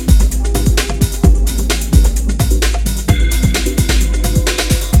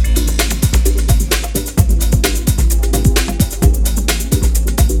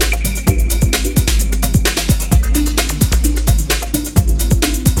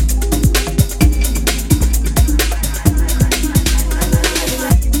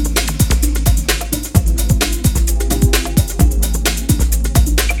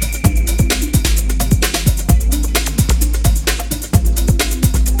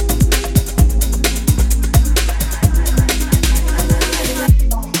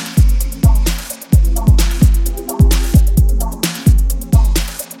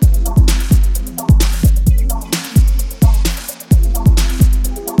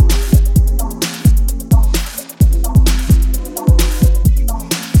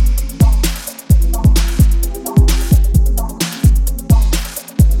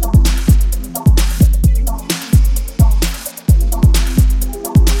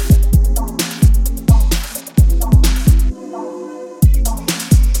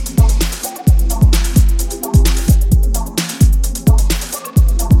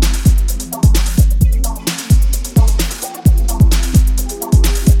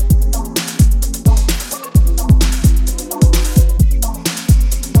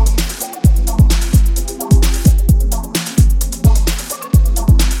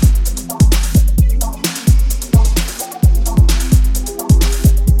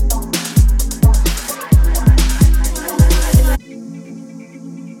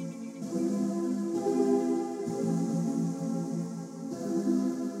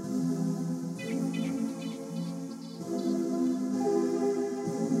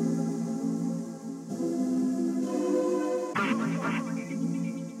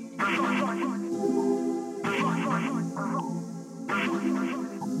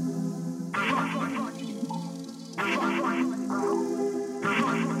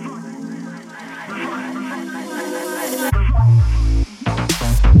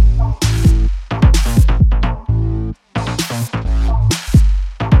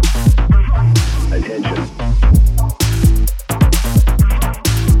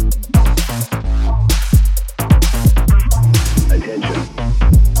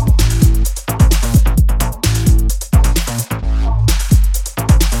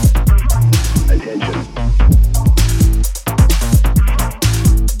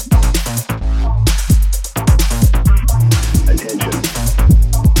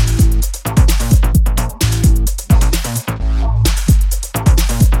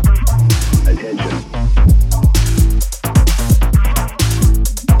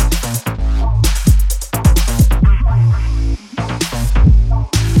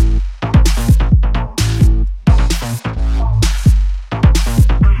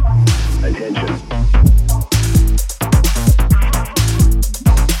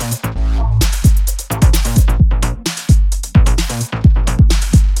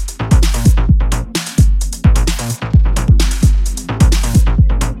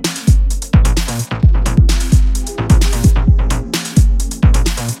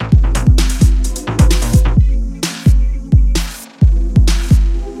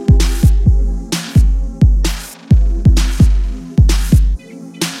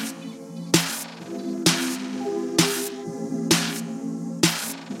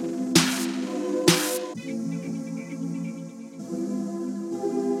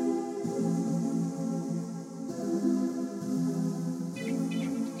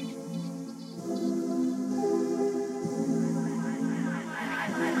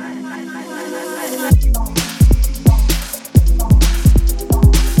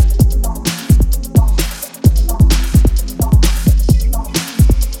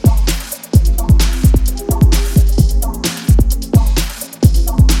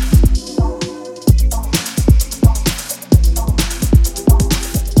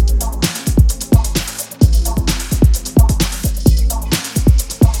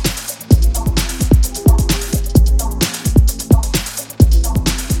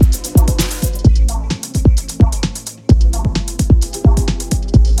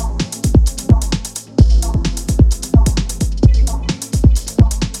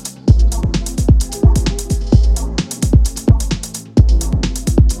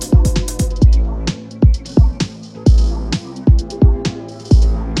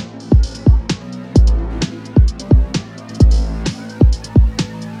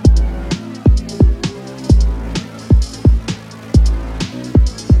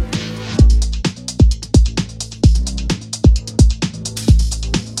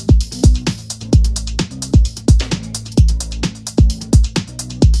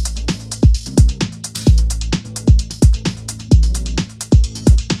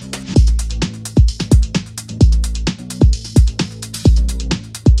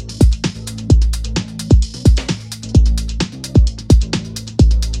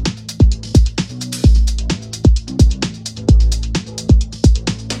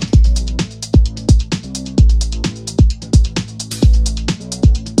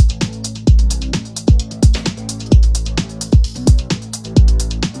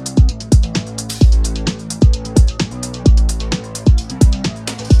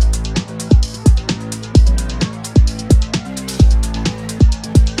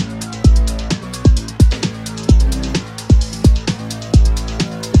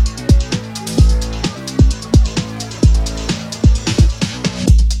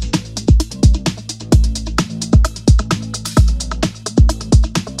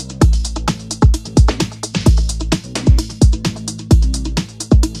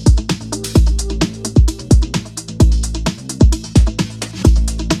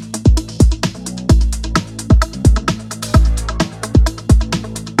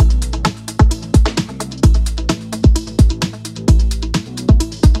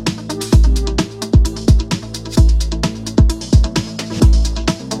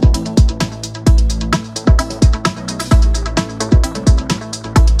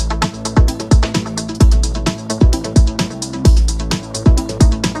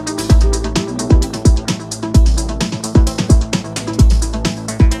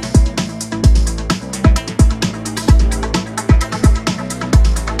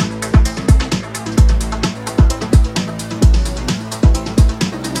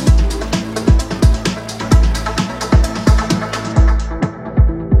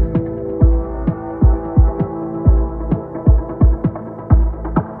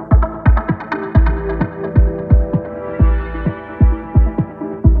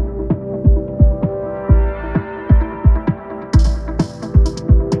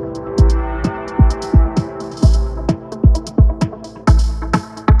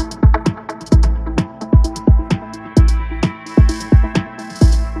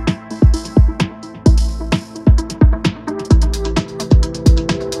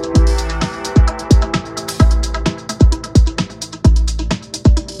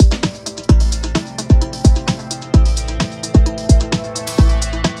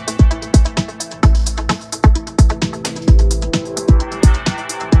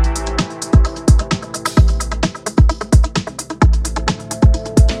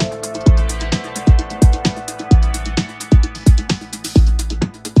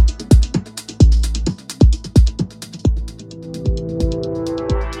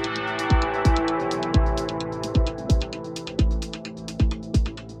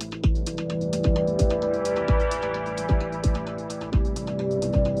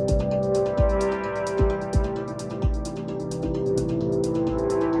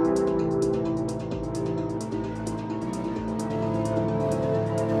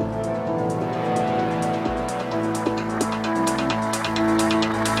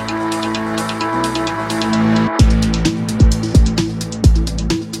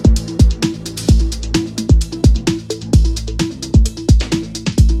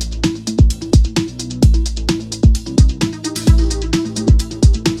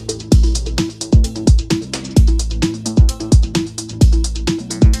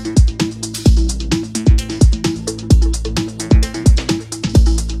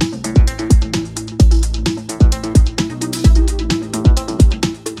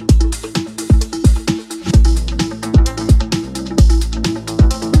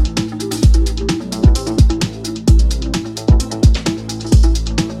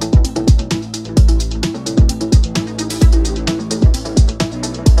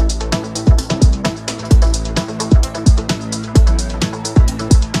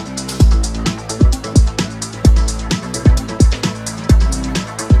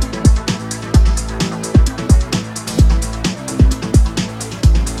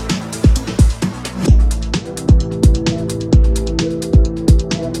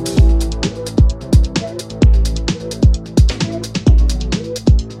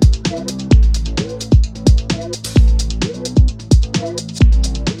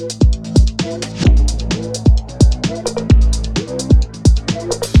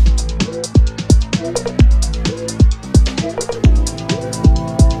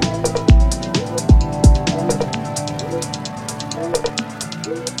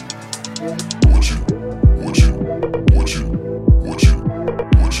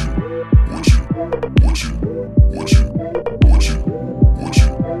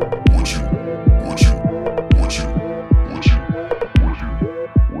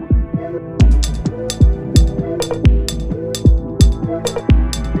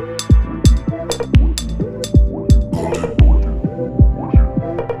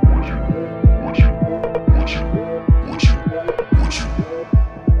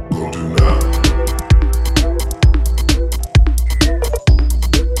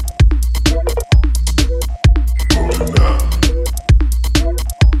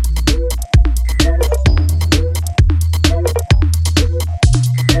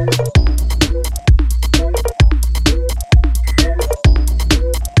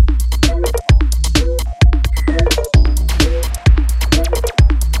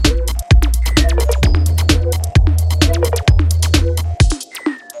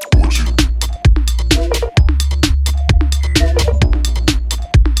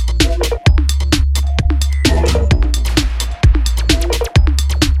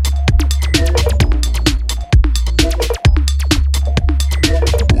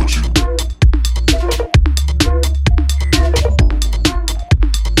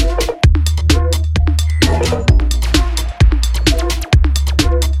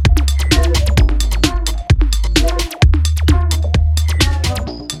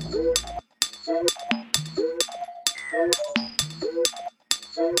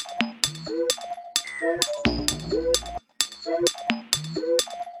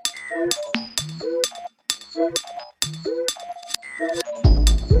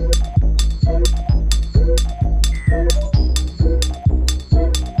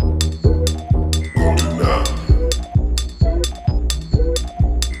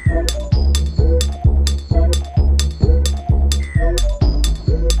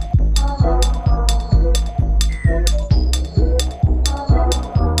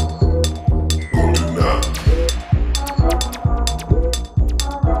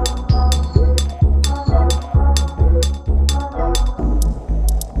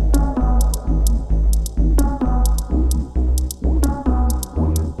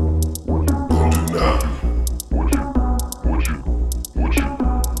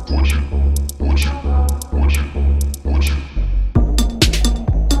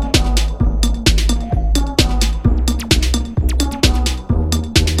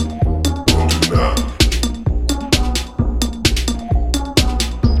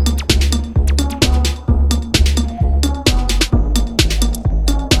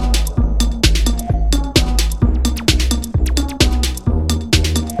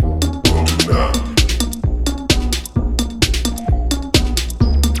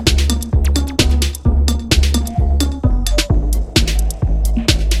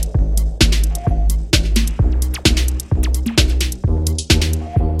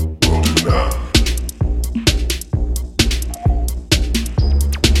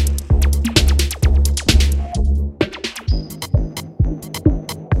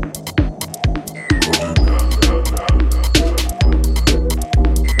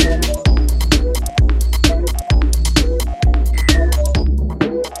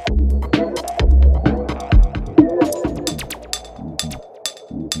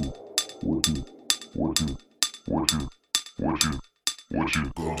What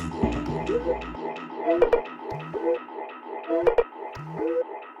you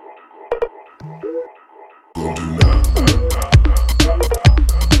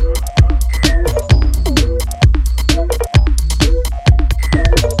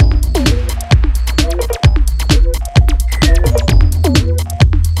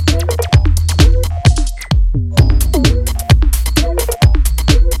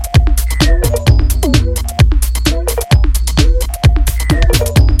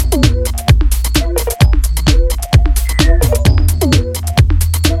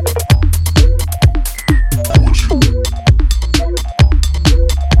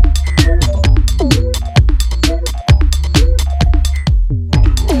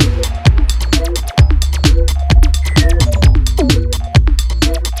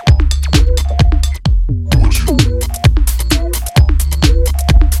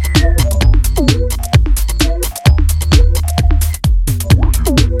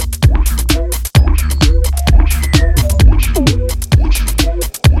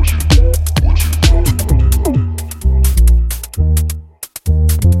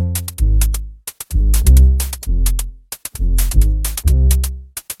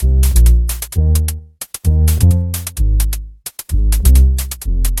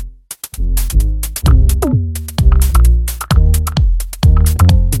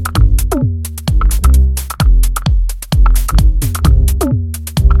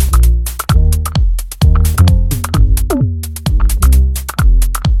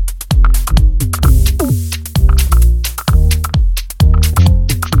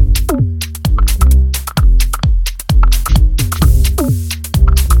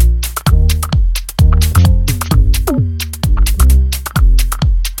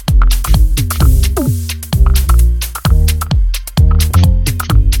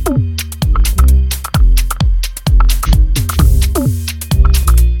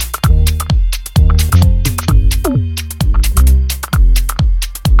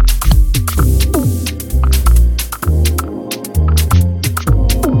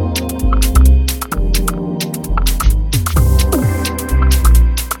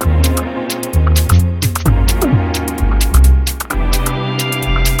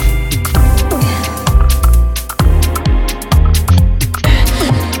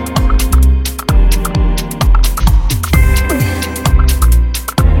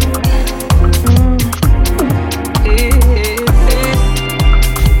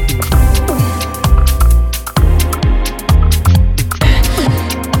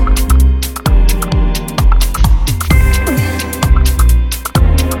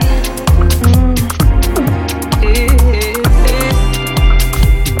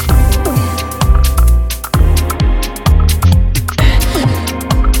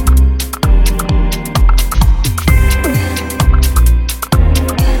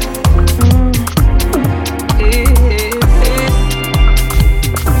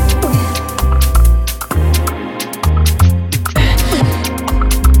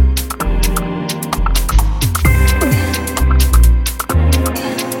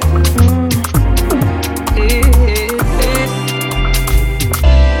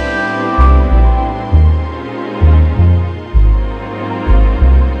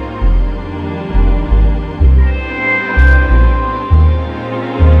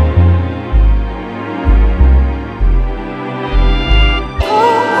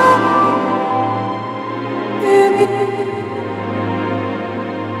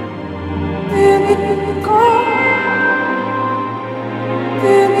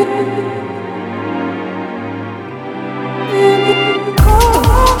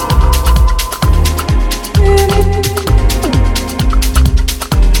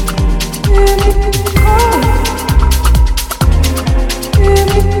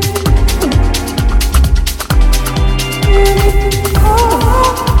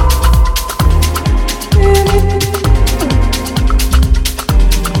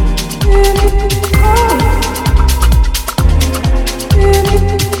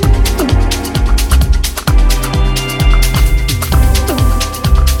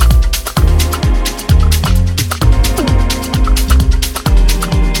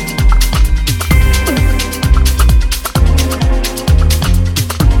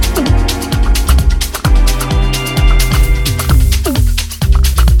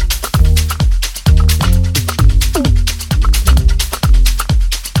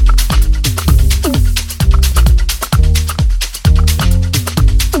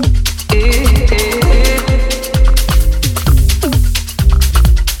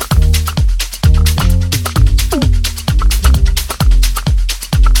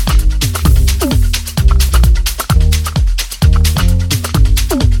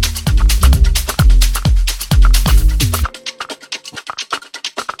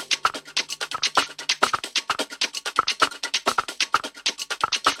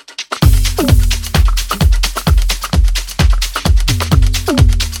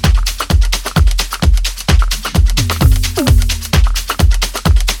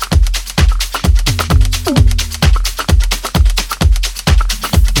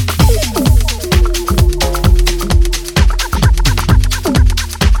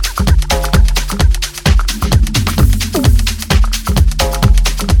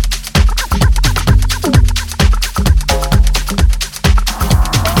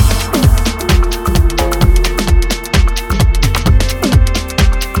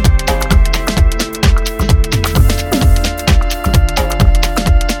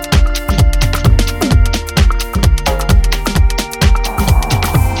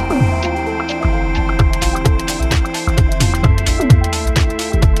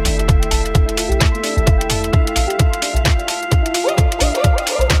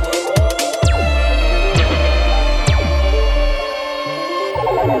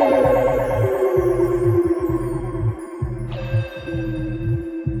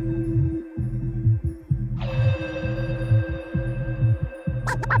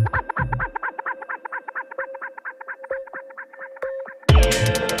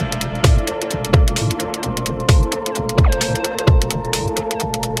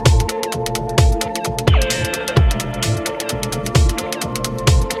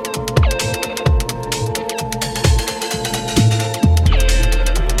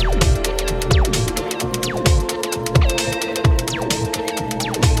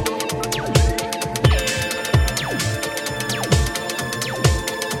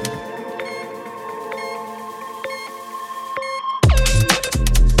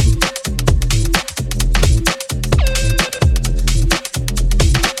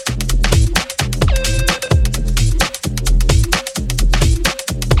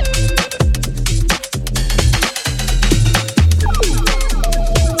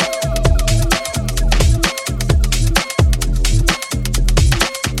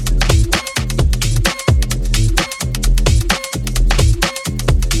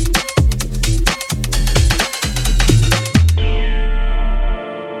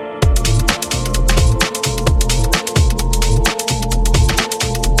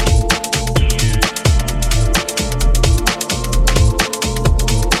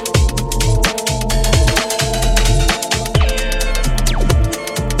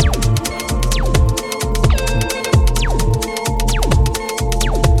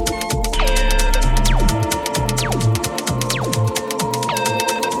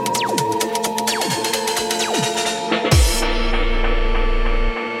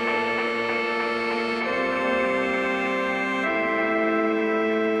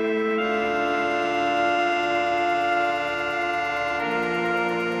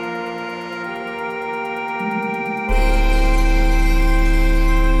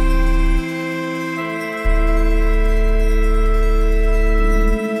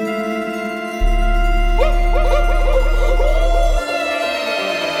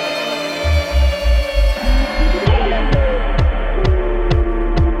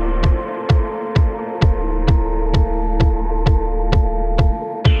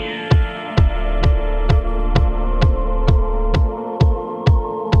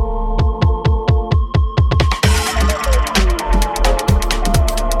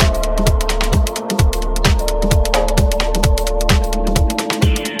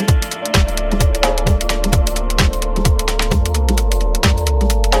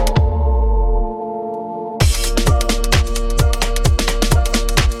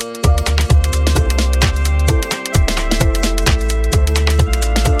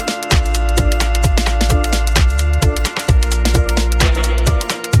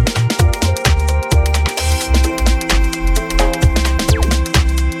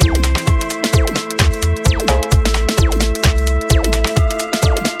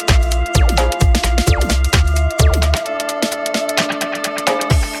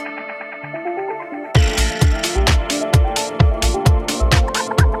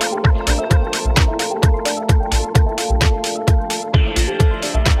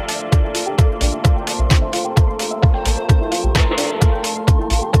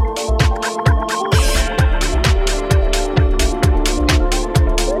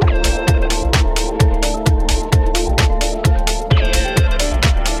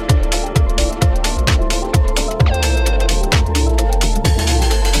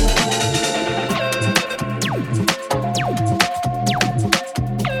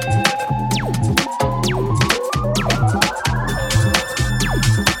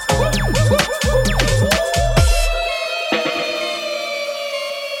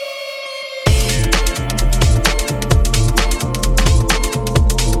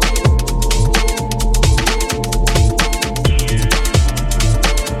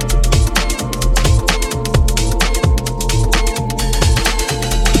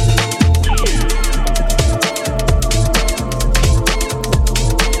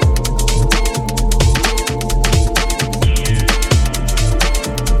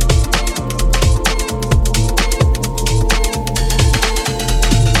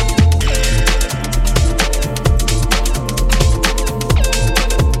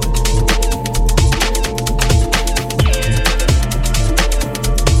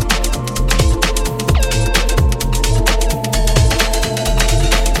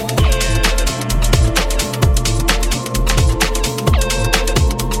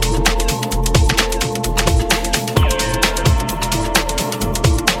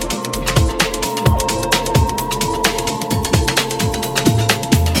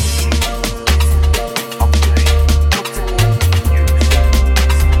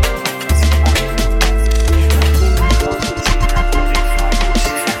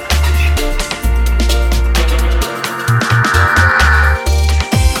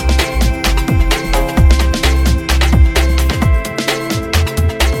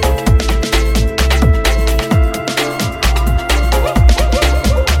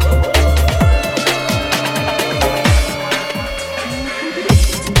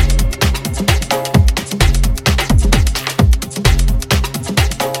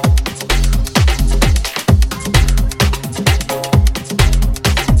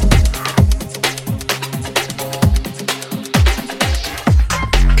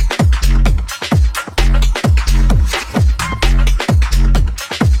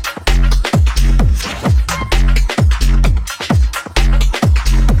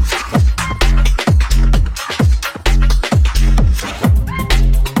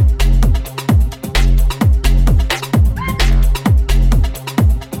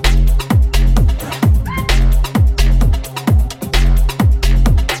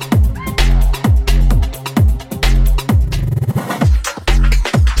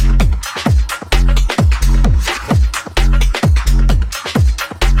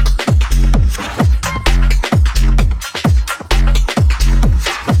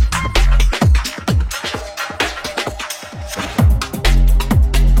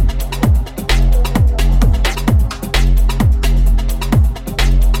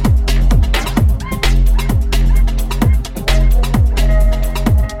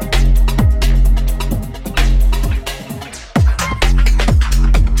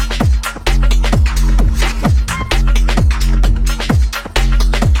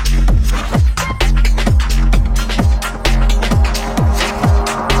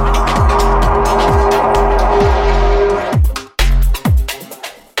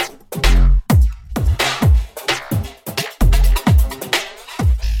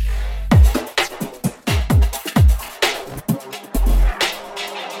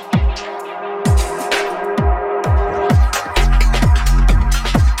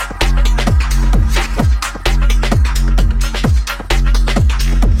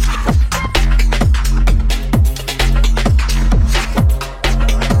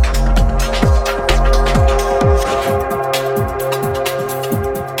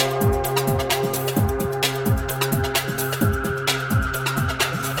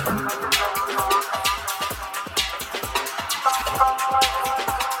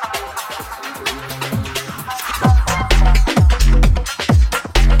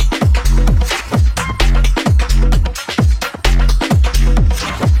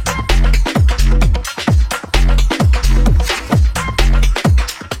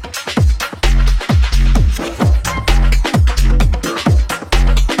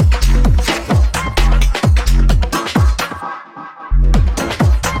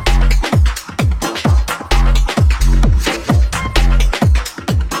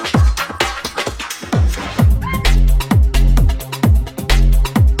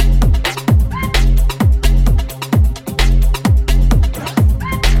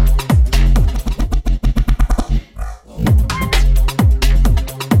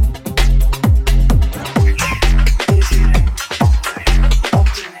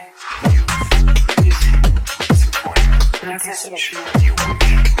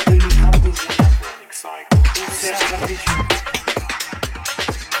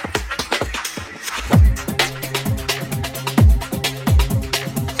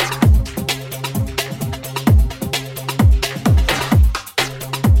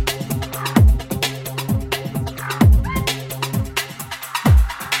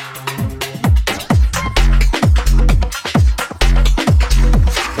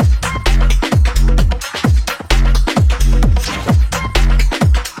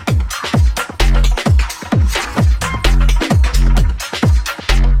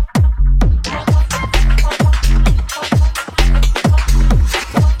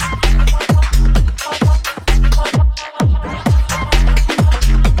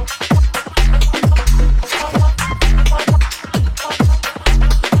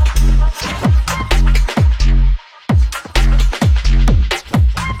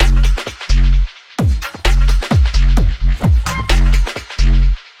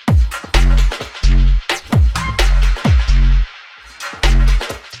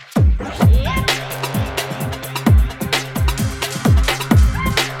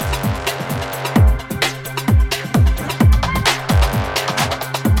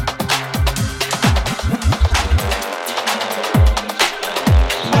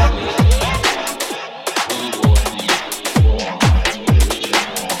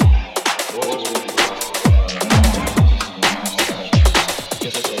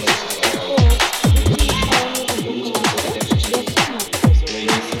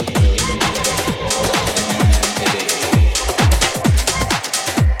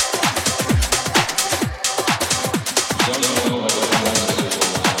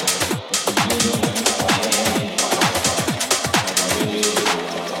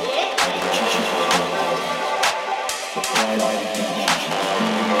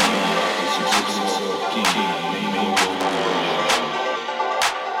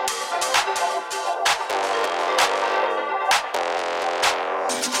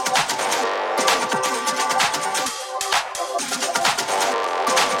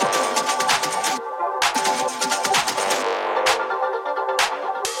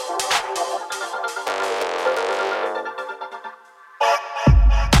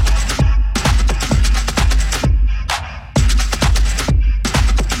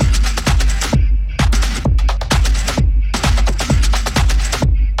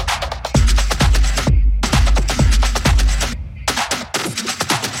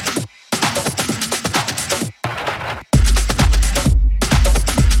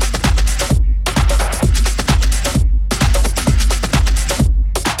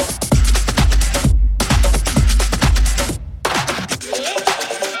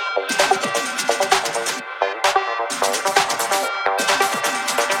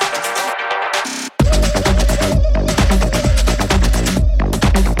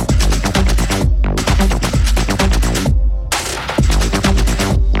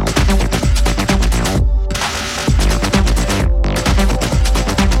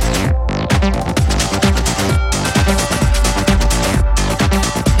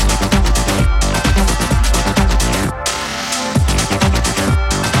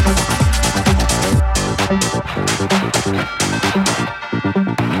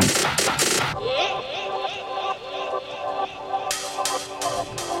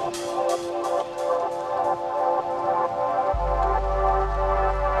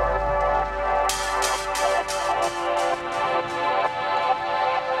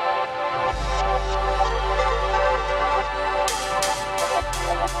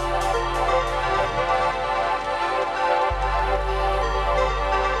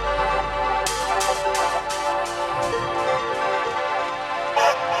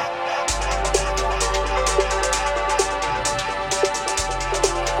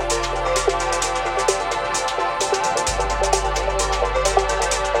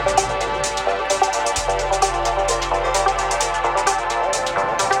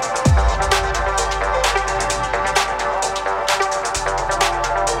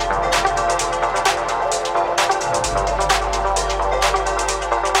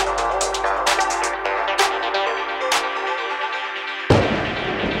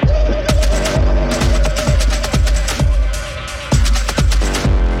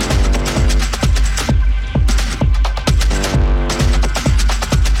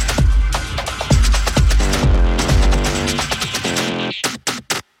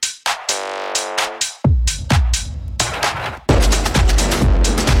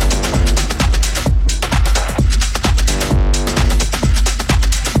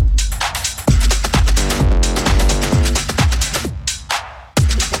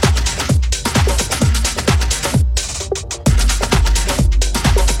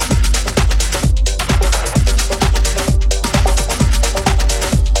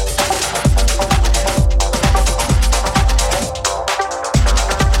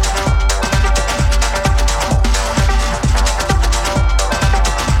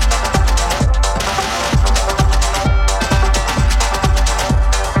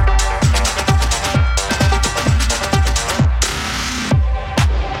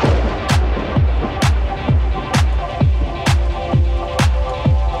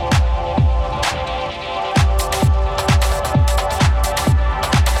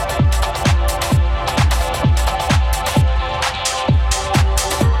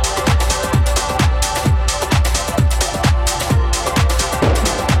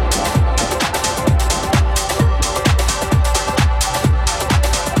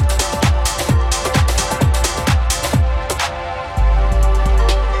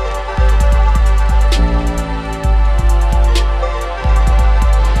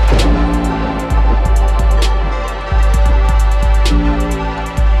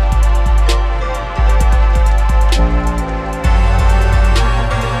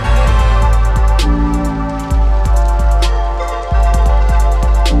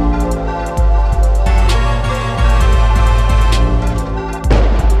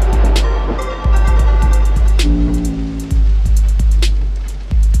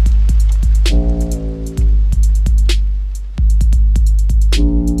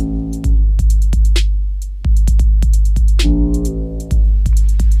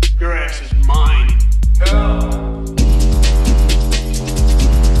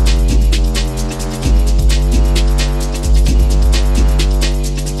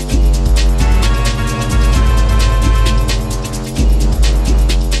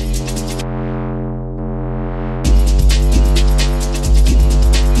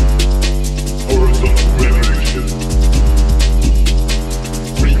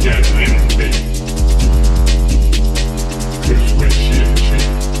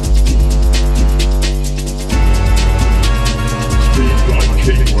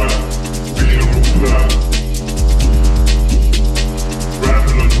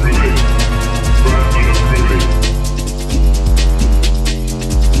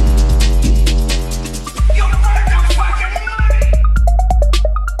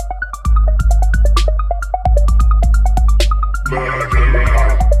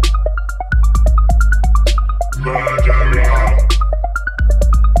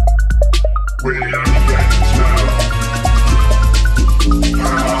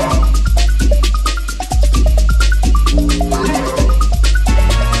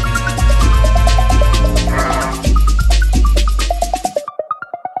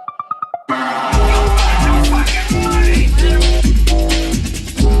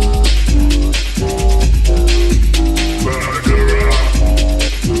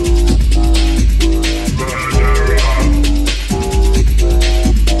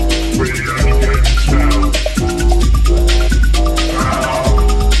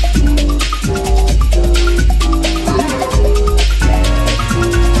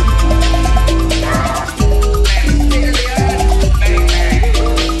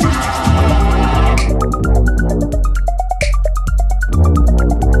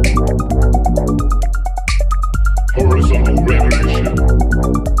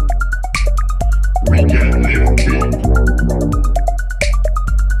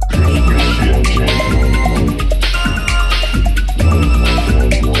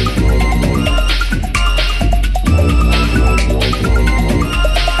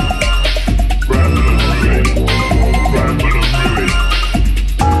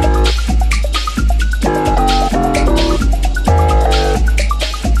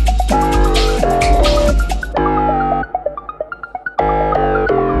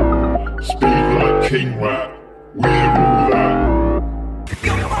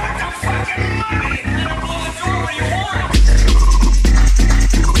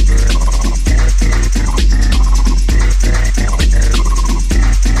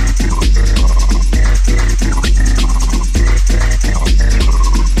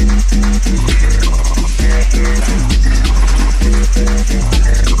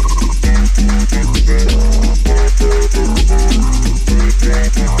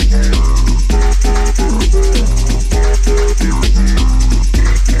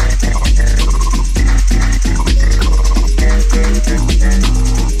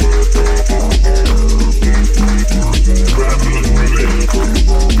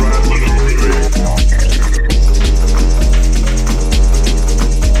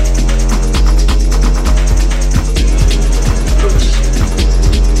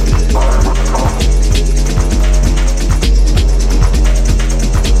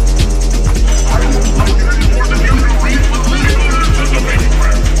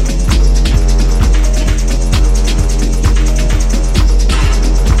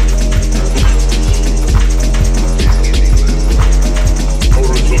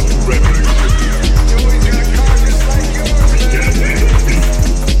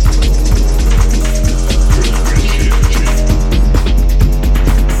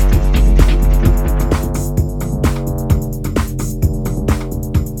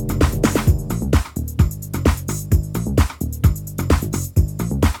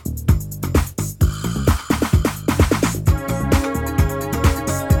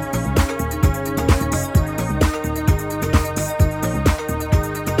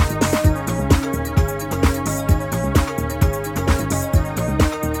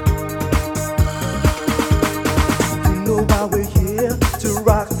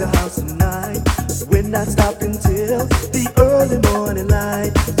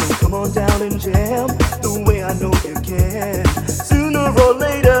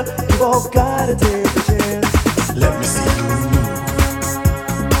all, gotta take a chance. Let me see you move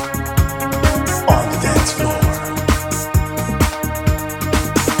on the dance floor.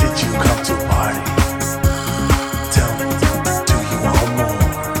 Did you come to party? Tell me, do you want more?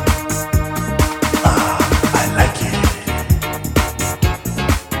 I like it.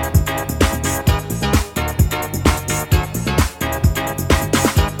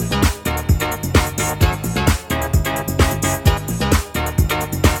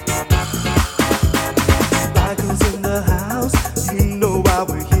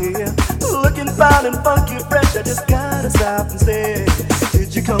 Fine and funky, fresh, I just gotta stop and say,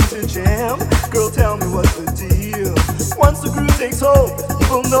 did you come to jam? Girl, tell me what's the deal. Once the groove takes hold, you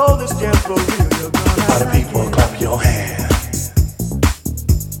will know this jam's for real. You're gonna All the people clap your hands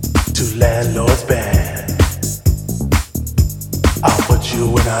to Landlord's Band. I'll put you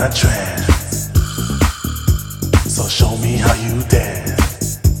in a trance, so show me how you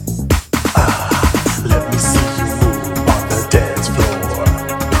dance. Let me see you move on the dance floor.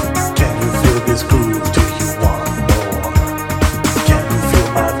 This groove, do you want more? Can you feel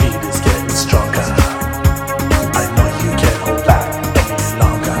my beat is getting stronger? I know you can't hold back any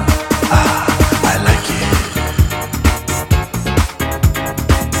longer. I like it.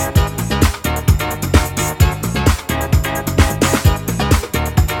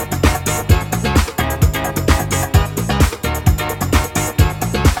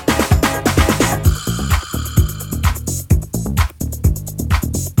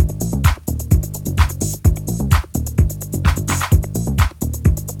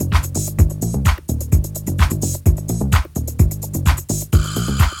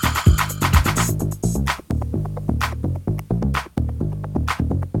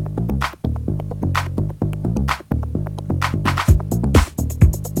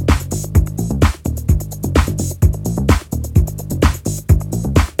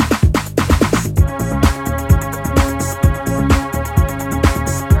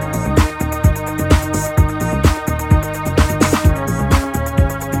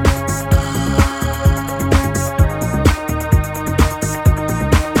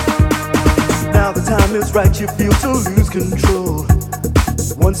 It's right, you feel to lose control.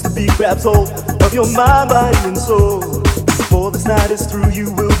 Once the beat grabs hold of your mind, body, and soul, before this night is through,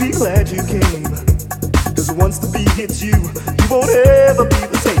 you will be glad you came. Cause once the beat hits you, you won't ever be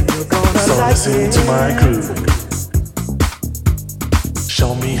the same. You're gonna so like listen it. to my groove.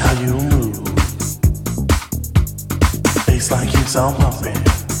 Show me how you move. Bassline keeps on pumping.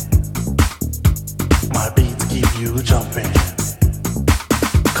 My beats keep you jumping.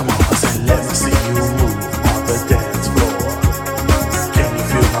 Come on, I said let me see you move on the dance floor. Can you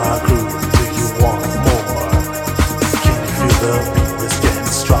feel my groove? Do you want more? Can you feel the beat that's getting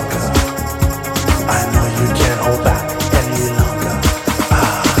stronger? I know you can't hold back any longer.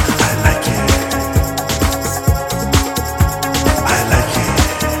 I like it. I like it.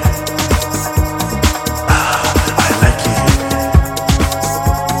 I like it.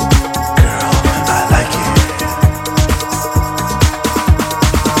 Girl, I like it.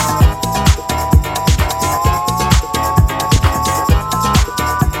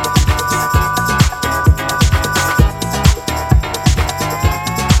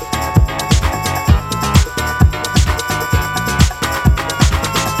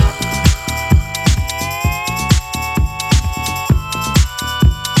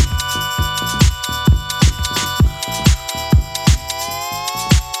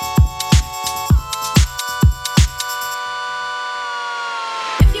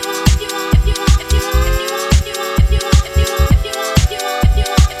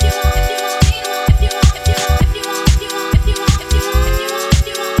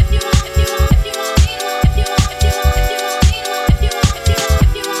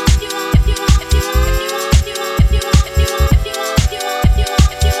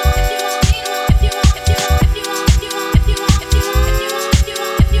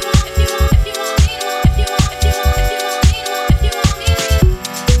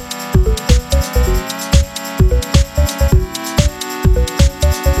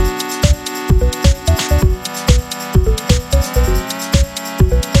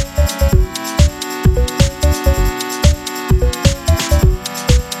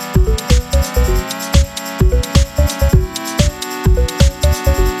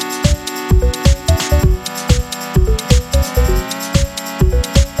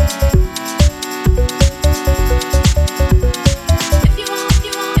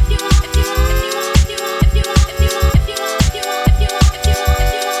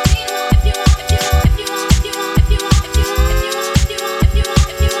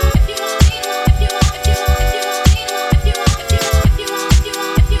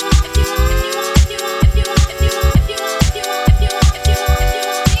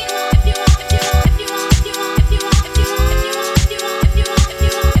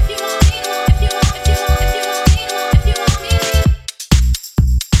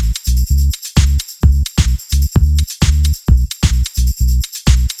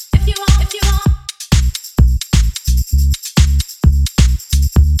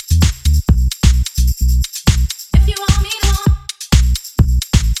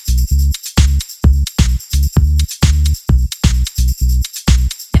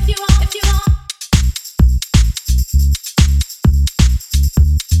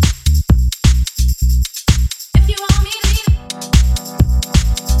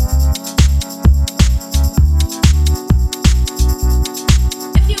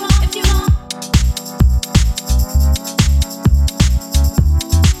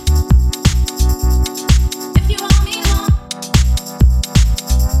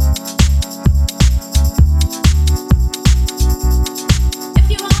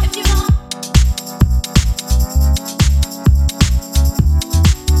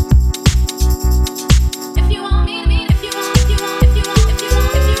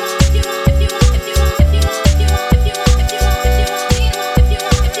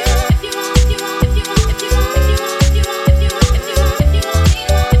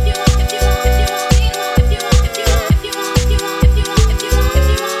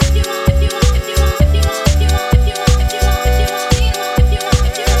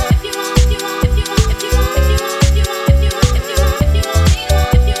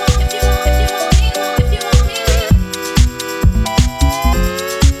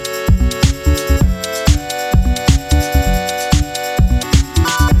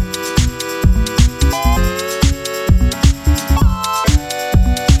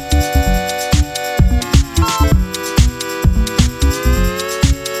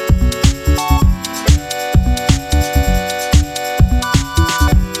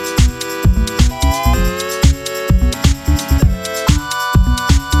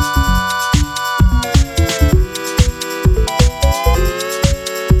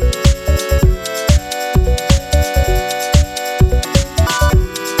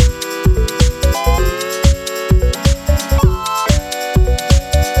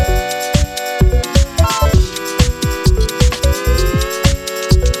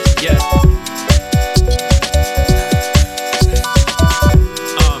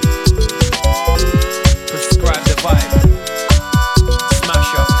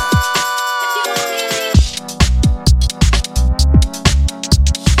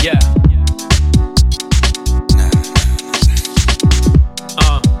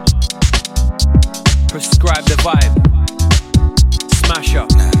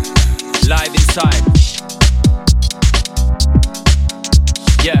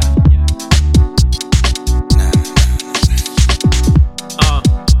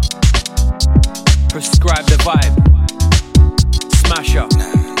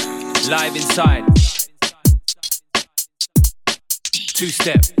 inside.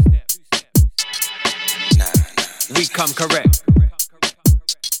 Two-step. We come correct.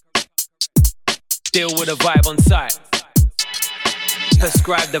 Deal with the vibe on site.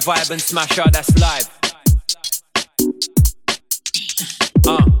 Prescribe the vibe and smash out, that's live.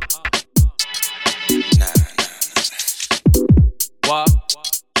 What?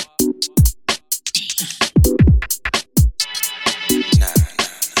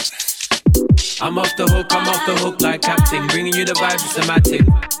 I'm off the hook like captain. Bringing you the vibe, systematic.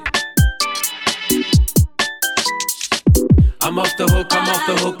 I'm off the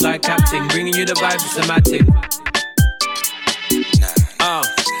hook like captain. Bringing you the vibe, systematic.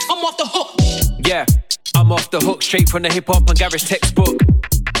 I'm off the hook. Yeah, I'm off the hook, straight from the hip-hop and garage textbook.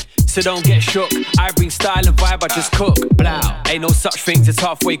 So don't get shook, I bring style and vibe, I just cook. Blow, ain't no such things as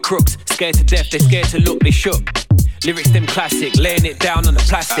halfway crooks. Scared to death, they scared to look, they shook. Lyrics them classic, laying it down on the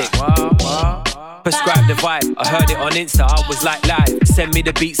plastic. Prescribe the vibe, I heard it on Insta, I was like live. Send me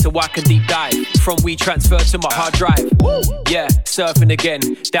the beat so I can deep dive. From we transfer to my hard drive. Yeah, surfing again,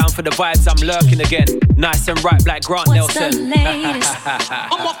 down for the vibes, I'm lurking again. Nice and ripe like Grant Nelson.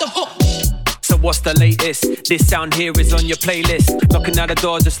 I'm off the hook. So what's the latest? This sound here is on your playlist. Knocking out the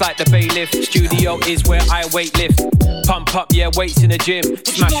doors just like the bailiff. Studio is where I weight lift. Pump up, yeah, weights in the gym.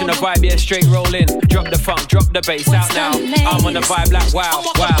 Smashing the vibe, yeah, straight rolling. Drop the funk, drop the bass out now. I'm on the vibe like wow,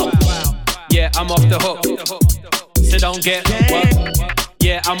 wow. Yeah, I'm off the hook. So don't get what?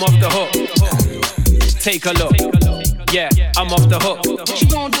 Yeah, I'm off the hook. Take a look. Yeah, I'm off the hook.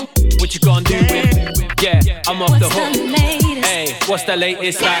 What you gonna do with? Yeah, I'm off the hook. Hey, what's the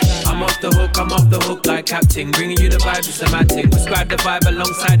latest like? I'm off the hook like captain. Bringing you the vibe, systematic. Prescribe the vibe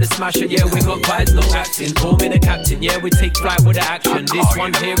alongside the smasher. Yeah, we got vibes, no acting. Call me the captain. Yeah, we take flight with the action. This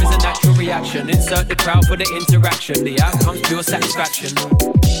one here is a natural reaction. Insert the crowd for the interaction. The outcome's pure satisfaction.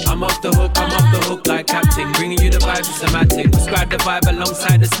 I'm off the hook like captain. Bringing you the vibe, systematic. Prescribe the vibe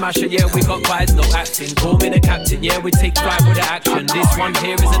alongside the smasher. Yeah, we got vibes, no acting. Call me the captain. Yeah, we take flight with the action. This one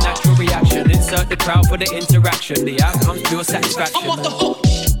here is a natural reaction. Insert the crowd for the interaction. The outcome's pure satisfaction. I'm off the hook.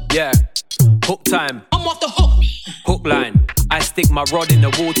 Yeah, hook time. I'm off the hook. Hook line. I stick my rod in the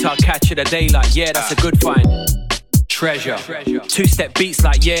water, catch it a daylight. Yeah, that's a good find. Treasure. Two-step beats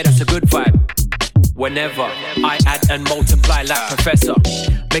like yeah, that's a good vibe. Whenever I add and multiply like Professor,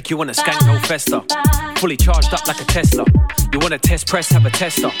 make you wanna skank no fester. Fully charged up like a Tesla. You wanna test press, have a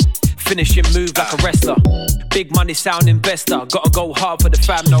tester. Finishing move like a wrestler. Big money sound investor. Gotta go hard for the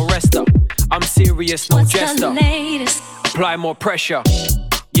fam, no rester. I'm serious, no jester. Apply more pressure.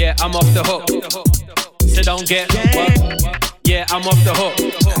 Yeah, I'm off the hook. So don't get what? Yeah, I'm off the hook.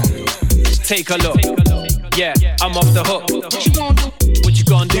 Take a look. Yeah, I'm off the hook. What you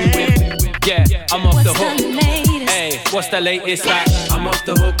gonna do with? Yeah, I'm off the hook. Hey, what's the latest like? I'm off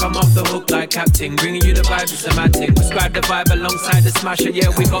the hook like captain. Bringing you the vibe, systematic. Prescribe the vibe alongside the smasher. Yeah,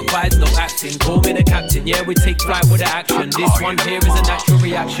 we got vibes, no acting. Call me the captain. Yeah, we take flight with the action. This one here is a natural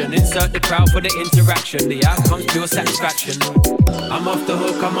reaction. Insert the crowd for the interaction. The outcome's pure satisfaction. I'm off the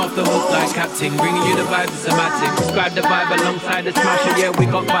hook like captain. Bringing you the vibe, systematic. Prescribe the vibe alongside the smasher. Yeah, we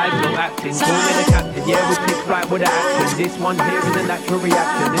got vibes, no acting. Call me the captain. Yeah, we take flight with the action. This one here is a natural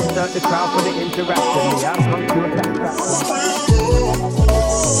reaction. Insert the crowd for the interaction. The outcome's pure satisfaction.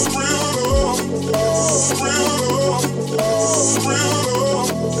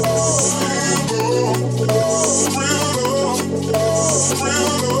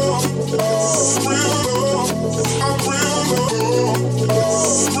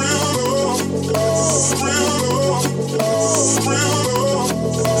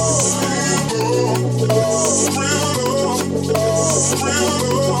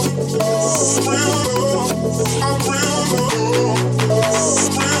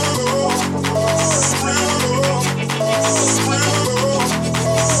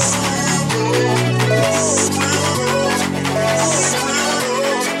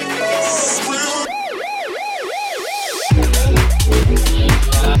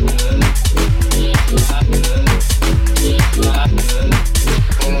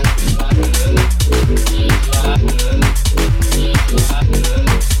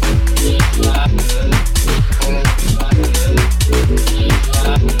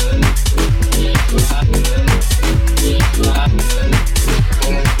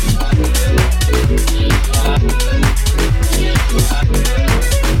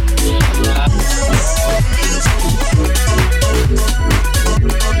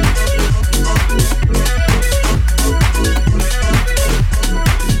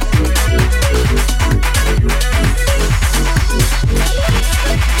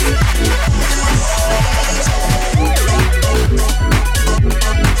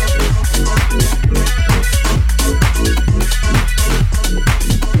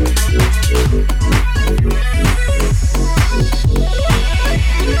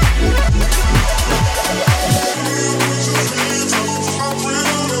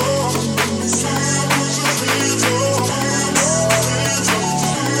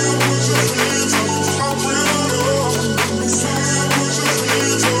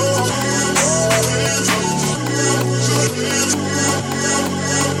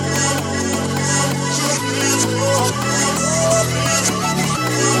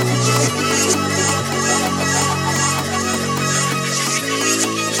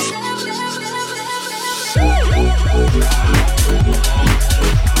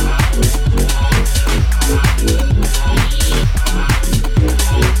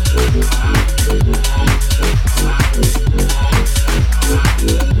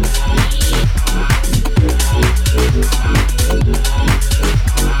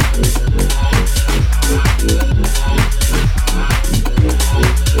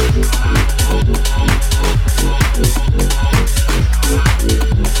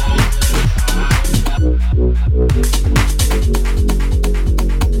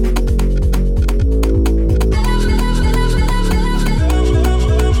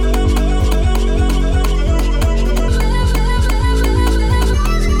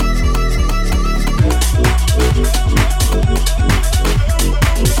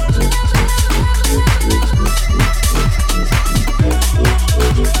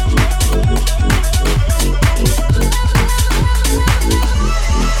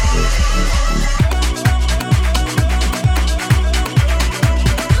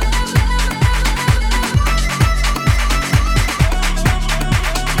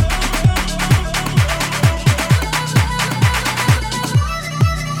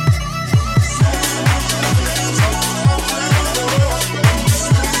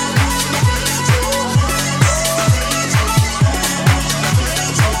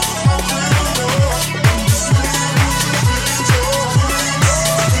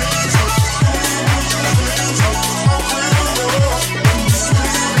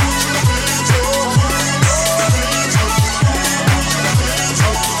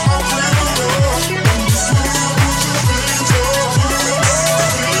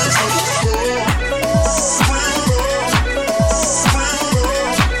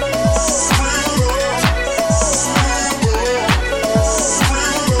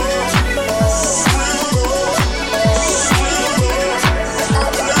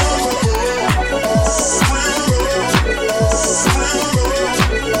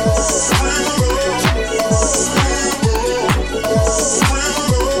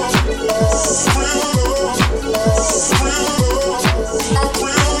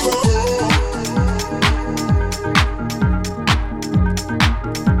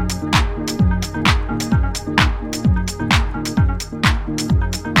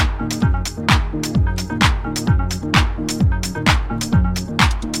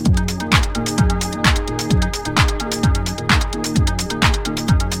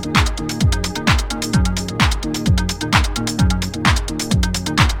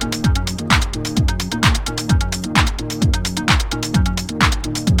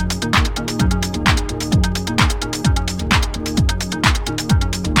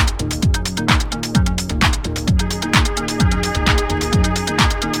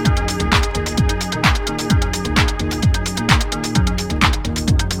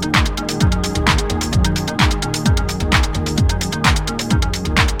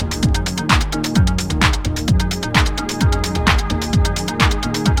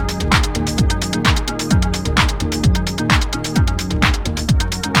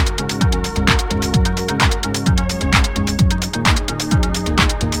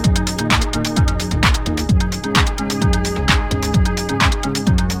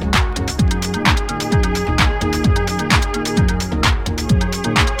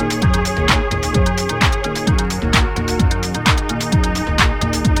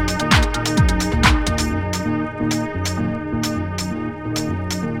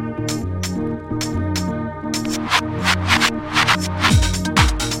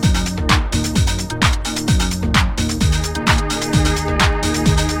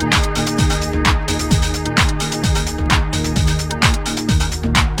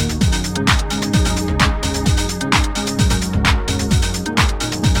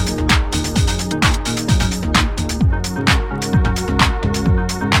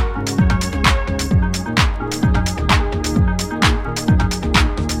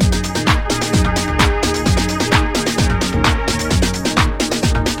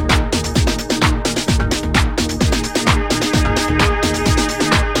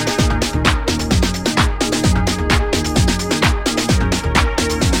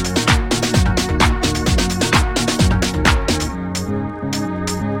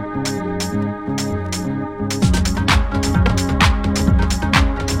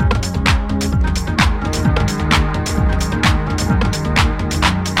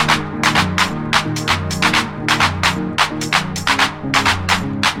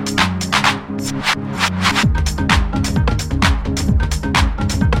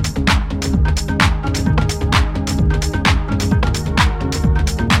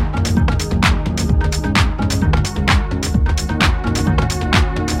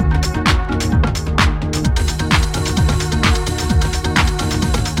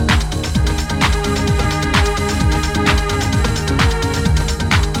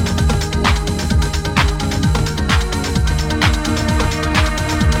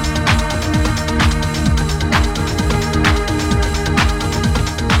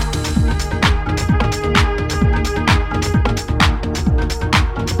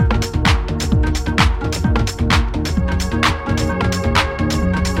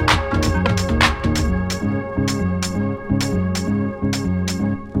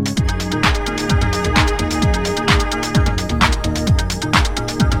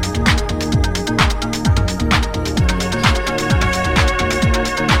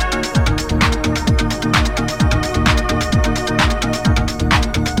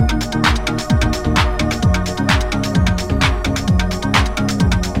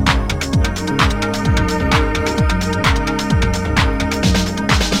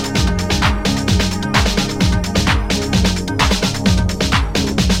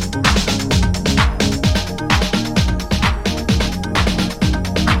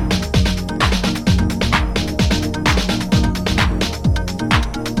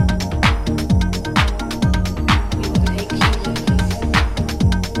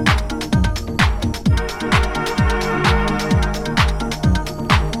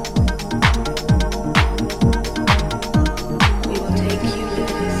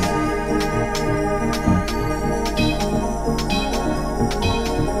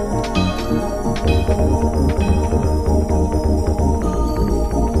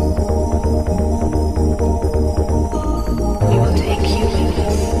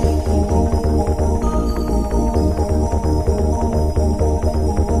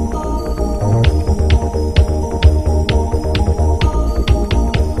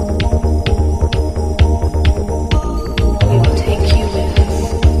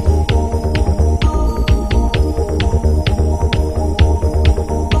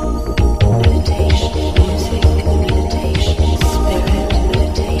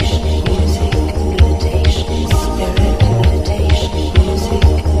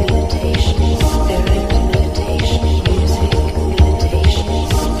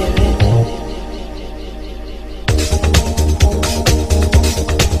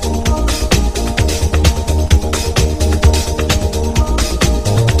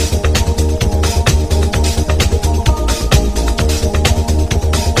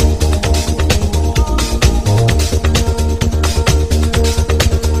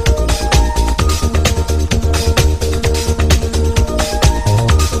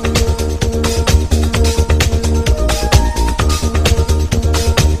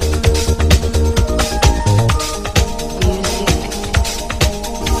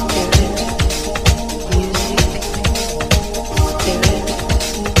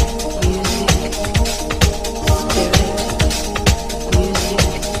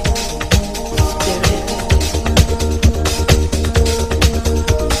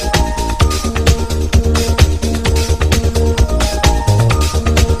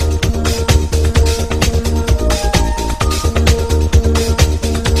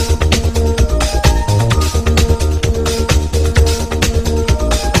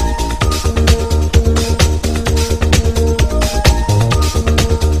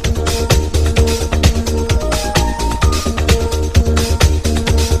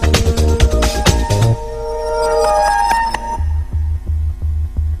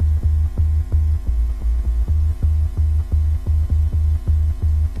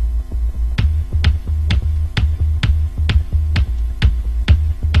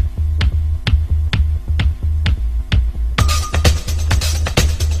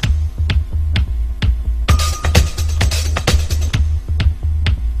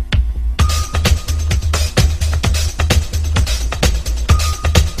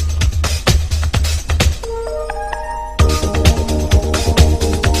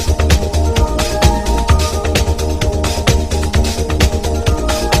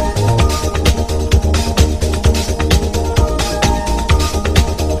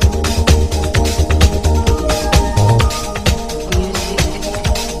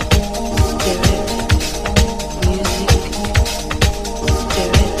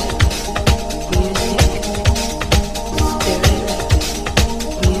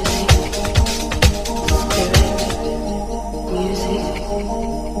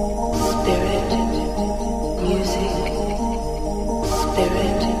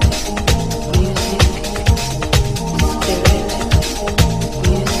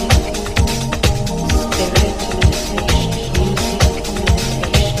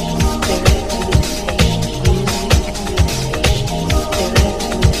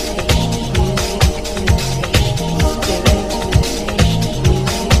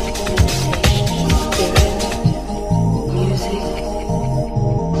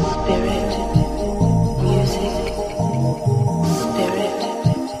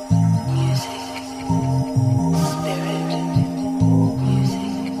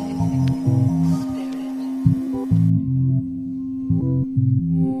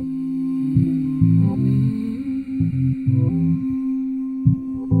 Mm-hmm.